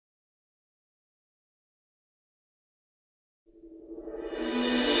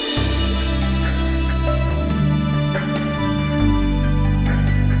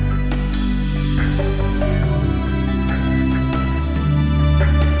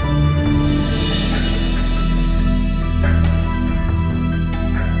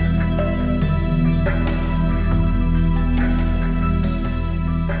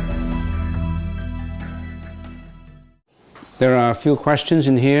There are a few questions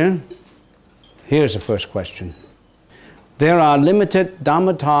in here. Here's the first question. There are limited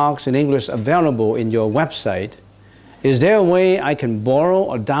Dharma talks in English available in your website. Is there a way I can borrow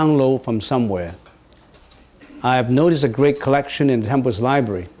or download from somewhere? I have noticed a great collection in the temple's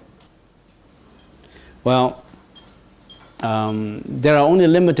library. Well, there are only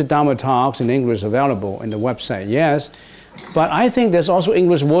limited Dharma talks in English available in the website, yes, but I think there's also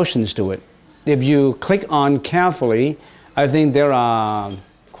English versions to it. If you click on carefully, I think there are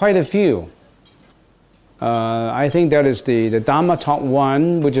quite a few. I think there is the Dharma Talk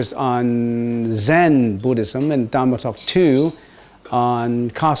 1, which is on Zen Buddhism, and Dharma Talk 2 on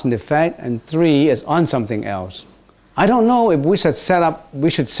cause and effect, and 3 is on something else. I don't know if we should set up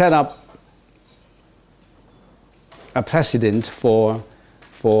a precedent for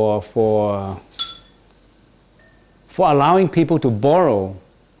allowing people to borrow,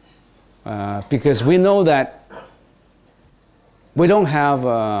 because we know that we don't have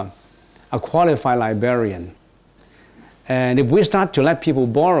a qualified librarian. And if we start to let people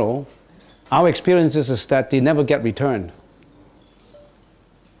borrow, our experience is that they never get returned.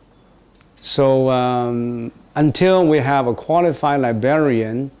 So until we have a qualified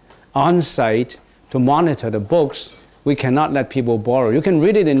librarian on site to monitor the books, we cannot let people borrow. You can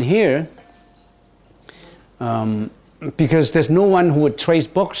read it in here because there's no one who would trace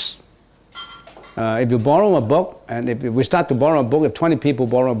books. If you borrow a book, and if we start to borrow a book, if 20 people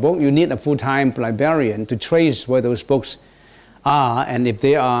borrow a book, you need a full-time librarian to trace where those books are and if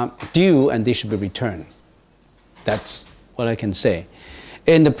they are due and they should be returned. That's what I can say.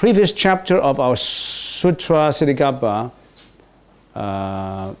 In the previous chapter of our Sutra, Ksitigarbha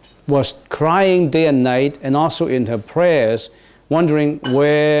was crying day and night, and also in her prayers, wondering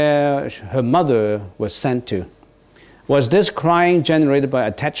where her mother was sent to. Was this crying generated by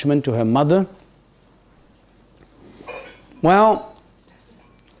attachment to her mother? Well,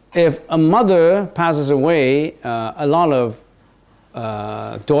 if a mother passes away, a lot of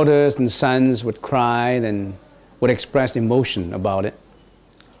daughters and sons would cry and would express emotion about it.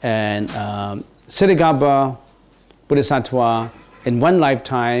 And Ksitigarbha Bodhisattva in one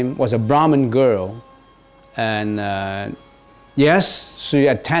lifetime was a Brahmin girl, and yes, she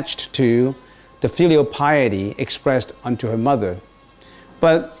attached to the filial piety expressed unto her mother.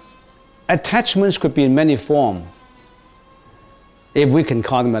 But attachments could be in many forms, if we can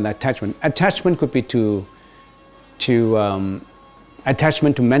call them an attachment. Attachment could be to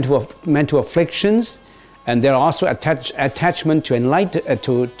attachment to mental afflictions, and there are also attachment to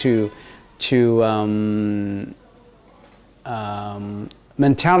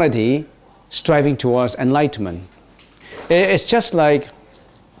mentality striving towards enlightenment. It's just like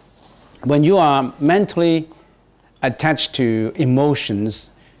when you are mentally attached to emotions,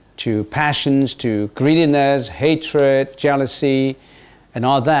 to passions, to greediness, hatred, jealousy, and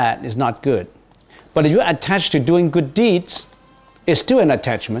all that is not good. But if you're attached to doing good deeds, it's still an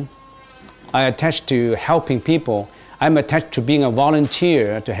attachment. I attach to helping people. I'm attached to being a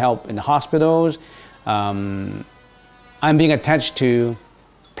volunteer to help in the hospitals. I'm being attached to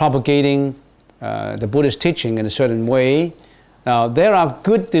propagating the Buddhist teaching in a certain way. Now, there are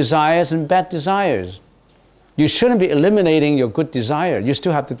good desires and bad desires. You shouldn't be eliminating your good desire. You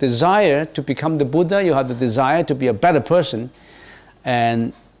still have the desire to become the Buddha. You have the desire to be a better person.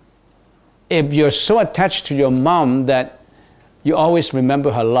 And if you're so attached to your mom that you always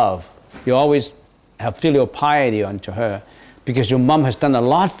remember her love, you always have filial piety unto her, because your mom has done a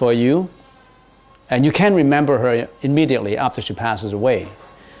lot for you, and you can remember her immediately after she passes away.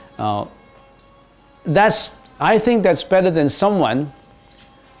 I think that's better than someone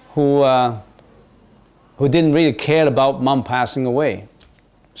who didn't really care about mom passing away.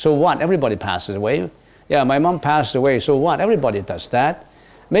 So what? Everybody passes away. Yeah, my mom passed away, so what? Everybody does that.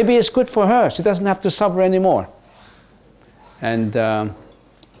 Maybe it's good for her. She doesn't have to suffer anymore. And,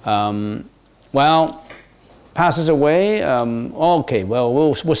 well, passes away, okay, well,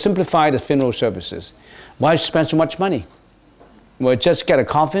 we'll simplify the funeral services. Why spend so much money? We'll just get a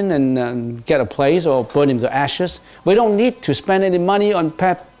coffin and get a place or burn him to ashes. We don't need to spend any money on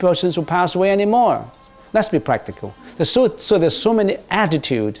persons who pass away anymore. Let's be practical. There's so many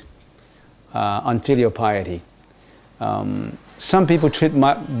attitudes on filial piety. Some people treat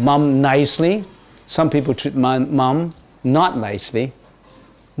mom nicely. Some people treat mom not nicely.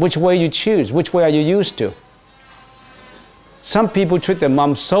 Which way you choose? Which way are you used to? Some people treat their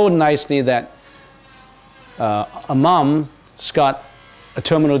mom so nicely that a mom's got a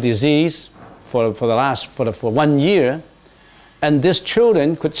terminal disease for 1 year, and these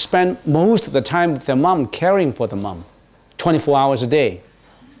children could spend most of the time with their mom caring for the mom, 24 hours a day.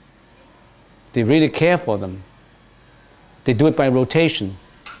 They really care for them. They do it by rotation.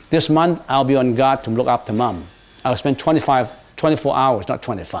 This month, I'll be on guard to look after mom. I'll spend 24 hours, not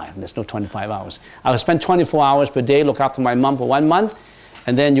 25, there's no 25 hours. I'll spend 24 hours per day, look after my mom for 1 month,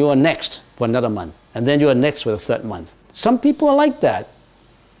 and then you are next for another month, and then you are next for the third month. Some people are like that.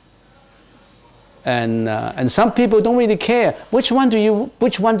 And some people don't really care. Which one do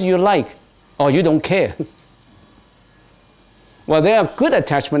you like? Or you don't care? Well, there are good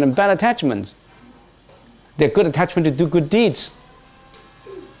attachment and bad attachments. They're good attachment to do good deeds.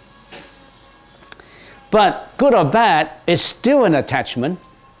 But good or bad is still an attachment.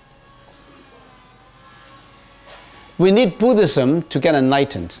 We need Buddhism to get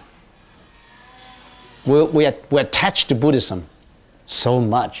enlightened. We're attached to Buddhism so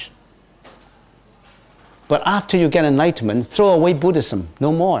much. But after you get enlightenment, throw away Buddhism,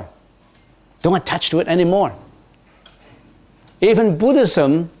 no more. Don't attach to it anymore. Even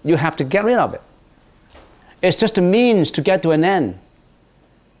Buddhism, you have to get rid of it. It's just a means to get to an end.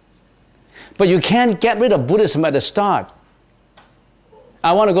 But you can't get rid of Buddhism at the start.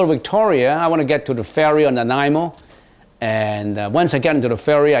 I want to go to Victoria, I want to get to the ferry on Nanaimo, and once I get into the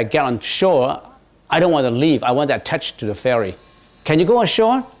ferry, I get on shore, I don't want to leave, I want to attach to the ferry. Can you go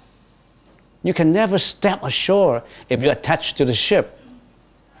ashore? You can never step ashore if you're attached to the ship.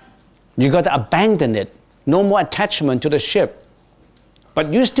 You got to abandon it. No more attachment to the ship.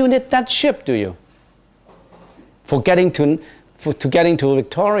 But you still need that ship, do you? For getting to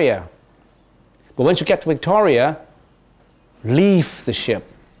Victoria. But once you get to Victoria, leave the ship.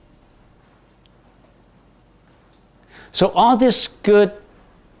 So all this good,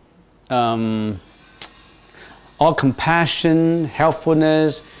 all compassion,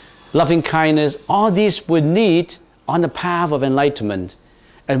 helpfulness, loving kindness, all these we need on the path of enlightenment.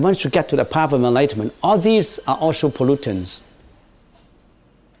 And once you get to the path of enlightenment, all these are also pollutants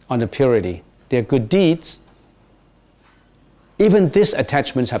on the purity. They're good deeds. Even these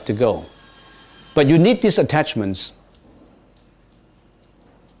attachments have to go. But you need these attachments.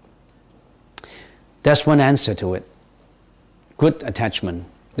 That's one answer to it. Good attachment.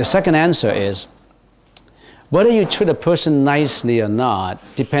 The second answer is, whether you treat a person nicely or not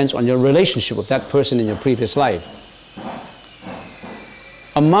depends on your relationship with that person in your previous life.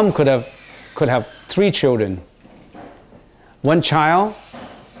 A mom could have 3 children. One child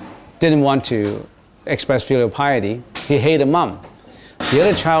didn't want to express filial piety. He hated mom. The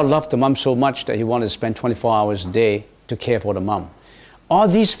other child loved the mom so much that he wanted to spend 24 hours a day to care for the mom. All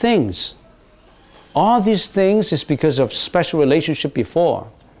these things is because of special relationship before.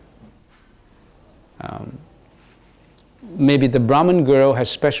 Maybe the Brahmin girl has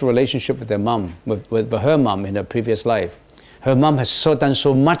special relationship with their mom, with her mom in her previous life. Her mom has done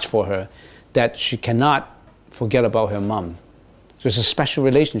so much for her that she cannot forget about her mom. So it's a special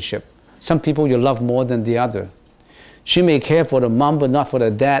relationship. Some people you love more than the other. She may care for the mom, but not for the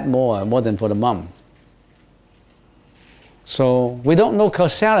dad more than for the mom. So we don't know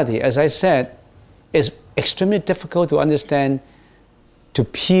causality. As I said, it's extremely difficult to understand, to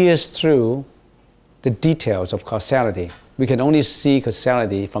pierce through the details of causality. We can only see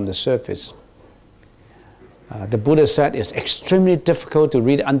causality from the surface. The Buddha said it's extremely difficult to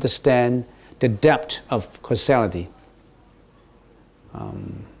really understand the depth of causality.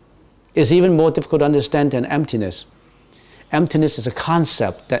 It's even more difficult to understand than emptiness. Emptiness is a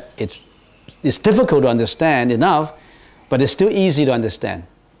concept that it's difficult to understand enough, but it's still easy to understand.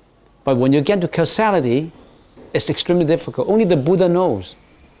 But when you get to causality, it's extremely difficult. Only the Buddha knows.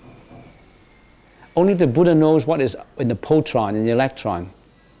 Only the Buddha knows what is in the proton and the electron.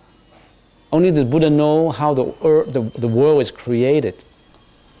 Only the Buddha knows how the world is created.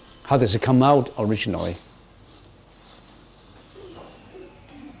 How does it come out originally?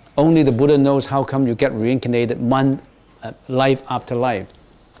 Only the Buddha knows how come you get reincarnated life after life.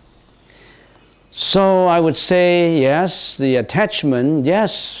 So I would say, yes, the attachment,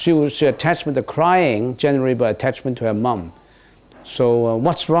 yes, she attachment to crying, generally by attachment to her mom. So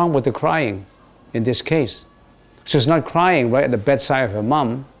what's wrong with the crying in this case? She's not crying right at the bedside of her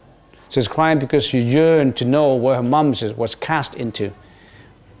mom. She's crying because she yearned to know where her mom was cast into,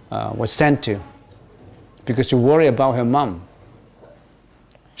 was sent to, because she worried about her mom.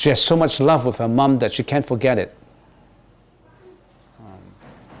 She has so much love with her mom that she can't forget it.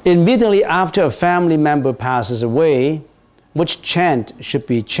 Immediately after a family member passes away, which chant should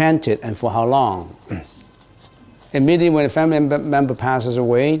be chanted and for how long. Immediately when a family member passes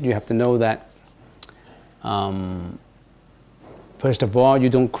away, you have to know that first of all, you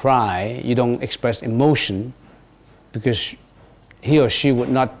don't cry, you don't express emotion, because he or she would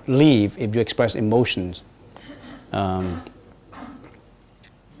not leave if you express emotions.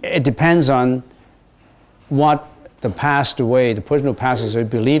 It depends on what the person who passes away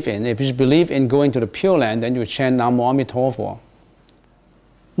believe in. If you believe in going to the Pure Land, then you chant Nam Mô Amitofo.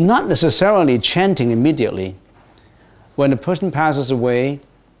 Not necessarily chanting immediately. When the person passes away,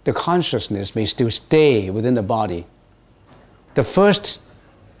 the consciousness may still stay within the body. The first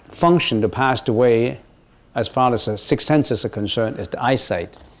function to pass away, as far as the six senses are concerned, is the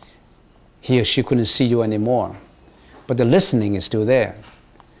eyesight. He or she couldn't see you anymore, but the listening is still there.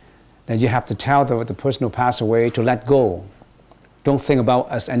 Then you have to tell the person who passed away to let go. Don't think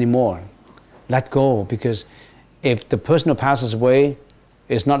about us anymore. Let go, because if the person who passes away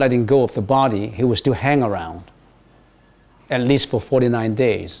is not letting go of the body, he will still hang around, at least for 49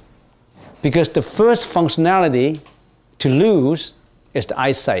 days. Because the first functionality to lose is the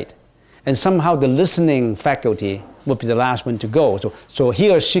eyesight. And somehow the listening faculty will be the last one to go. So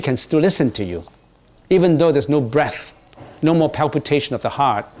he or she can still listen to you, even though there's no breath, no more palpitation of the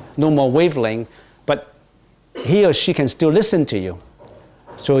heart, no more wavelength, but he or she can still listen to you.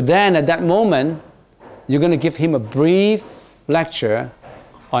 So then at that moment, you're going to give him a brief lecture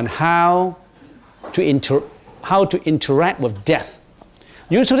on how to interact with death.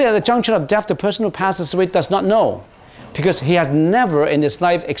 Usually at the juncture of death, the person who passes away does not know, because he has never in his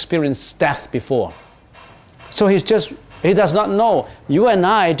life experienced death before. So he does not know. You and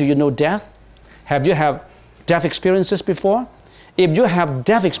I, do you know death? Have you had death experiences before? If you have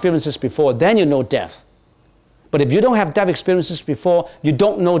death experiences before, then you know death. But if you don't have death experiences before, you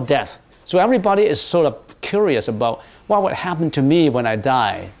don't know death. So everybody is sort of curious about what would happen to me when I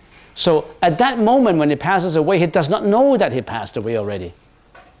die. So at that moment when he passes away, he does not know that he passed away already.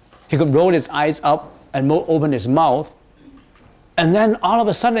 He could roll his eyes up and open his mouth, and then all of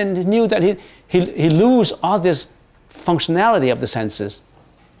a sudden he knew that he lose all this functionality of the senses.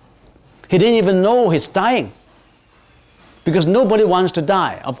 He didn't even know he's dying, because nobody wants to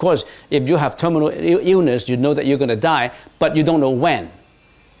die. Of course, if you have terminal illness, you know that you're going to die, but you don't know when.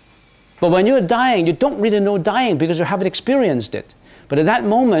 But when you're dying, you don't really know dying because you haven't experienced it. But at that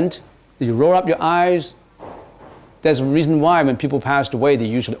moment, you roll up your eyes. There's a reason why when people passed away, they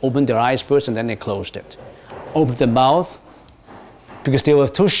usually opened their eyes first and then they closed it. Opened the mouth, because they were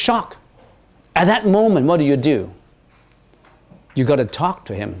too shocked. At that moment, what do? You got to talk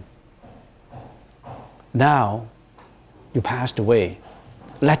to him. Now, you passed away.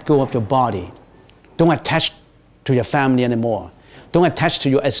 Let go of your body. Don't attach to your family anymore. Don't attach to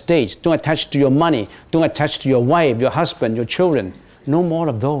your estate. Don't attach to your money. Don't attach to your wife, your husband, your children. No more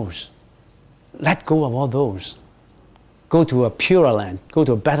of those. Let go of all those. Go to a purer land. Go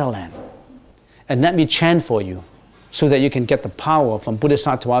to a better land. And let me chant for you, so that you can get the power from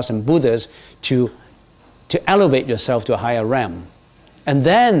Bodhisattvas and Buddhas to elevate yourself to a higher realm. And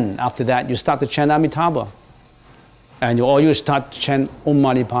then, after that, you start to chant Amitabha. And you start to chant Om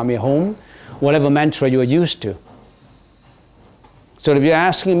Mani Padme Hum, whatever mantra you are used to. So if you're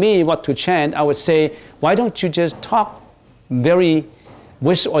asking me what to chant, I would say, why don't you just talk or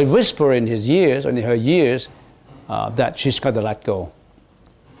whisper in his ears, or in her ears, that she's got to let go.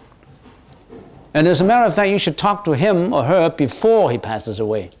 And as a matter of fact, you should talk to him or her before he passes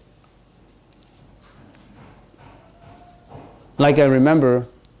away. Like I remember,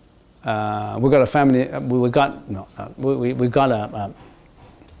 we got a family. We got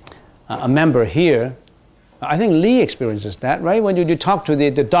a member here. I think Lee experiences that, right? When you talk to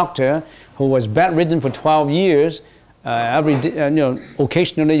the doctor who was bedridden for 12 years,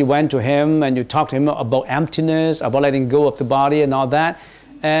 occasionally you went to him and you talked to him about emptiness, about letting go of the body and all that.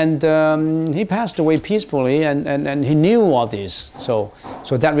 And he passed away peacefully, and he knew all this. So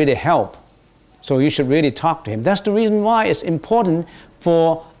that really helped. So you should really talk to him. That's the reason why it's important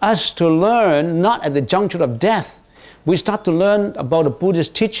for us to learn, not at the juncture of death. We start to learn about the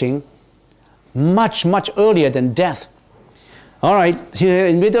Buddhist teaching much, much earlier than death. All right, here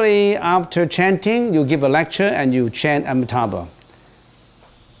immediately after chanting, you give a lecture and you chant Amitabha.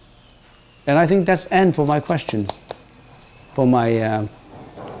 And I think that's the end for my questions, for my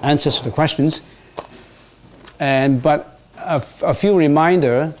answers to the questions. But a few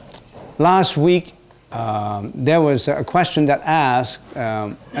reminder. Last week there was a question that asked,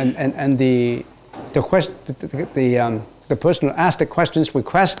 and the person who asked the questions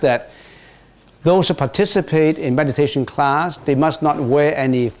request that those who participate in meditation class, they must not wear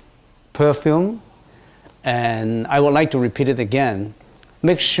any perfume, and I would like to repeat it again.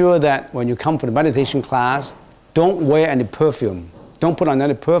 Make sure that when you come for the meditation class, don't wear any perfume. Don't put on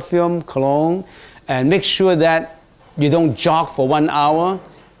any perfume, cologne, and make sure that you don't jog for 1 hour,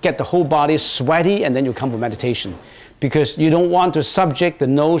 get the whole body sweaty, and then you come for meditation. Because you don't want to subject the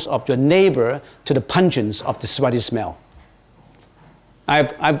nose of your neighbor to the pungence of the sweaty smell.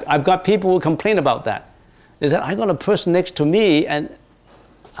 I've got people who complain about that. They said, I got a person next to me and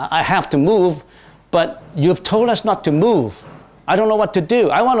I have to move, but you've told us not to move. I don't know what to do.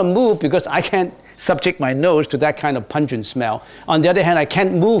 I want to move because I can't subject my nose to that kind of pungent smell. On the other hand, I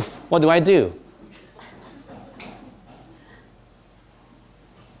can't move. What do?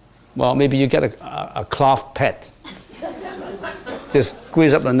 Well, maybe you get a cloth pet. Just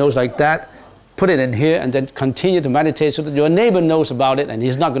squeeze up the nose like that, put it in here, and then continue to meditate so that your neighbor knows about it and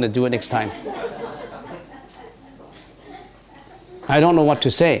he's not going to do it next time. I don't know what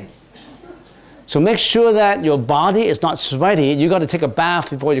to say. So make sure that your body is not sweaty. You got to take a bath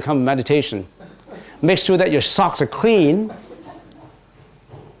before you come to meditation. Make sure that your socks are clean.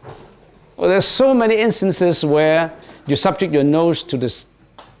 Well, there's so many instances where you subject your nose to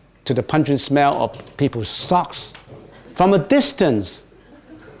the pungent smell of people's socks from a distance.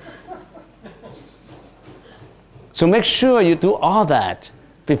 So make sure you do all that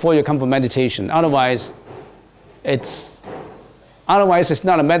before you come for meditation. Otherwise, it's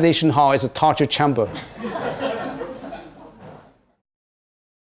not a meditation hall, it's a torture chamber.